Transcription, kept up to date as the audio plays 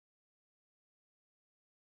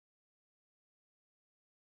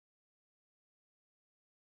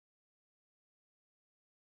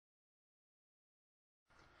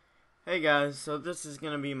Hey guys, so this is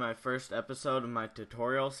going to be my first episode of my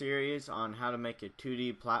tutorial series on how to make a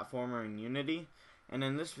 2D platformer in Unity. And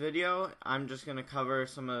in this video, I'm just going to cover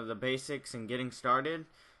some of the basics and getting started,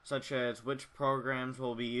 such as which programs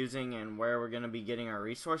we'll be using and where we're going to be getting our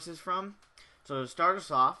resources from. So to start us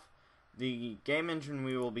off, the game engine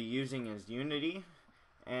we will be using is Unity.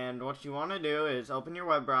 And what you want to do is open your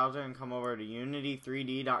web browser and come over to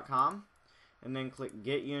unity3d.com and then click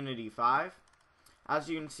Get Unity 5. As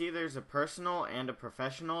you can see, there's a personal and a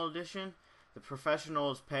professional edition. The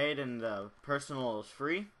professional is paid and the personal is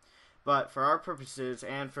free. But for our purposes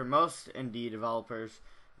and for most indie developers,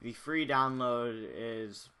 the free download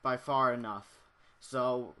is by far enough.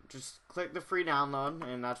 So just click the free download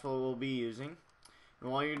and that's what we'll be using.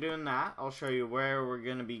 And while you're doing that, I'll show you where we're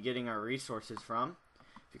going to be getting our resources from.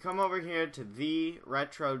 If you come over here to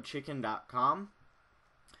theretrochicken.com,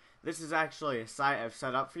 this is actually a site I've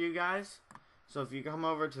set up for you guys. So if you come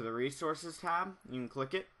over to the resources tab, you can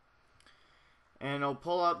click it and it'll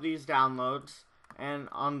pull up these downloads, and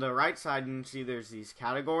on the right side you can see there's these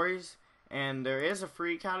categories, and there is a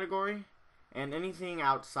free category, and anything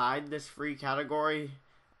outside this free category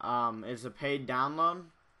is a paid download.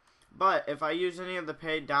 But if I use any of the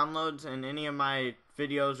paid downloads in any of my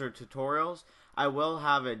videos or tutorials, I will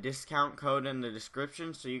have a discount code in the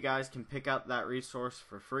description so you guys can pick up that resource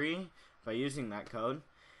for free by using that code.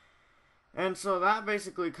 And so that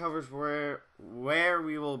basically covers where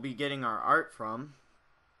we will be getting our art from.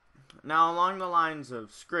 Now, along the lines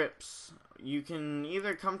of scripts, you can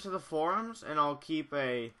either come to the forums, and I'll keep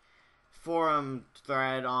a forum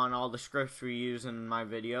thread on all the scripts we use in my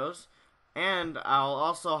videos, and I'll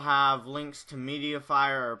also have links to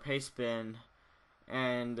Mediafire or Pastebin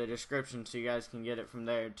in the description so you guys can get it from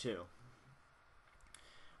there too.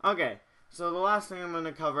 Okay, so the last thing I'm going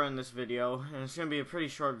to cover in this video, and it's going to be a pretty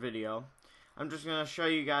short video, I'm just going to show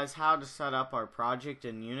you guys how to set up our project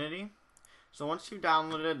in Unity. So once you've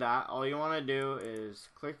downloaded that, all you want to do is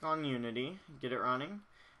click on Unity, get it running.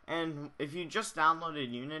 And if you just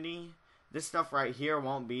downloaded Unity, this stuff right here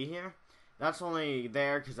won't be here. That's only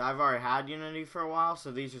there because I've already had Unity for a while,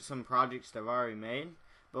 so these are some projects that I've already made.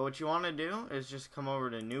 But what you want to do is just come over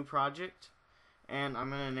to New Project, and I'm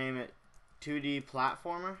going to name it 2D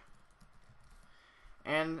Platformer.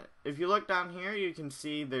 And if you look down here, you can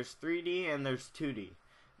see there's 3D and there's 2D.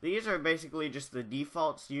 These are basically just the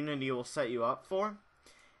defaults Unity will set you up for.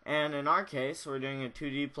 And in our case, we're doing a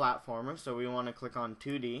 2D platformer, so we want to click on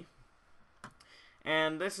 2D.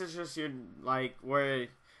 And this is just your, where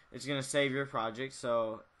it's going to save your project.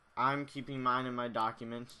 So I'm keeping mine in my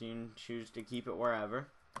documents. You can choose to keep it wherever.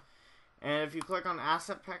 And if you click on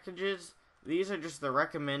Asset Packages, these are just the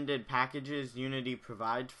recommended packages Unity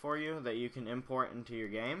provides for you that you can import into your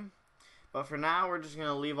game. But for now, we're just going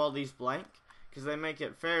to leave all these blank because they make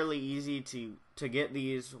it fairly easy to get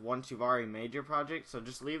these once you've already made your project. So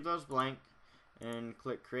just leave those blank and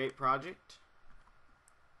click Create Project.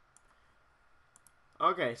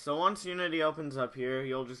 Okay, so once Unity opens up here,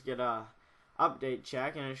 you'll just get a update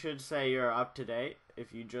check, and it should say you're up to date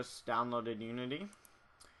if you just downloaded Unity.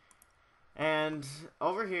 And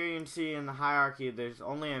over here you can see in the hierarchy there's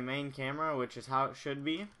only a main camera, which is how it should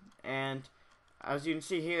be. And as you can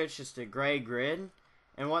see here, it's just a gray grid.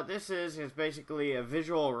 And what this is basically a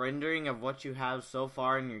visual rendering of what you have so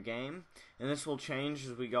far in your game. And this will change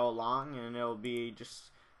as we go along, and it'll be just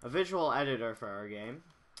a visual editor for our game.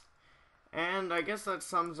 And I guess that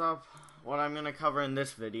sums up what I'm going to cover in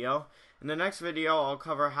this video. In the next video, I'll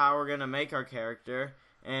cover how we're going to make our character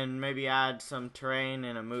and maybe add some terrain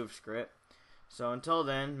and a move script. So until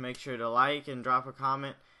then, make sure to like and drop a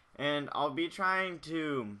comment, and I'll be trying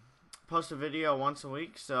to post a video once a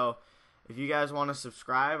week, so if you guys want to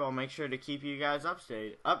subscribe, I'll make sure to keep you guys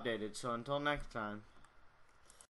updated. So until next time.